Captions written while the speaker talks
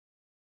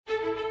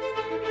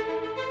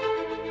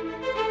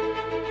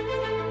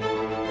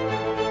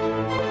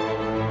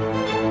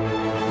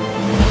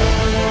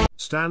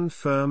Stand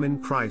firm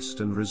in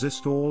Christ and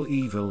resist all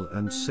evil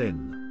and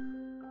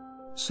sin.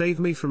 Save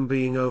me from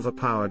being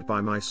overpowered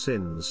by my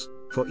sins,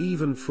 for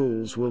even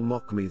fools will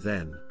mock me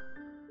then.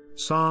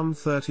 Psalm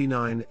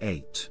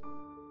 39:8.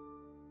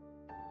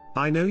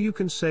 I know you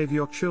can save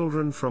your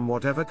children from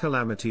whatever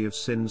calamity of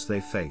sins they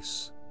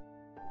face.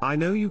 I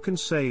know you can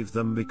save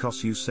them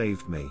because you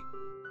saved me.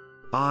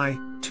 I,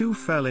 too,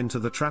 fell into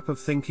the trap of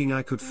thinking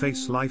I could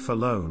face life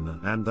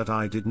alone and that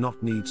I did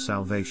not need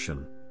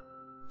salvation.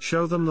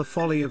 Show them the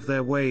folly of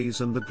their ways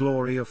and the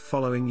glory of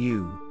following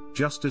you,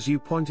 just as you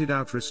pointed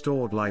out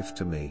restored life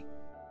to me.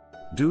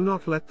 Do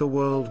not let the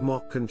world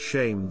mock and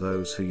shame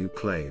those who you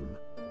claim.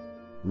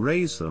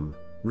 Raise them,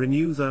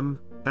 renew them,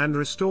 and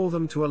restore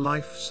them to a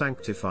life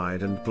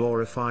sanctified and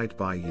glorified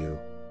by you.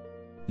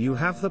 You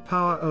have the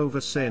power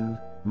over sin,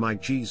 my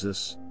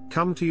Jesus.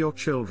 Come to your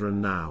children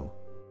now.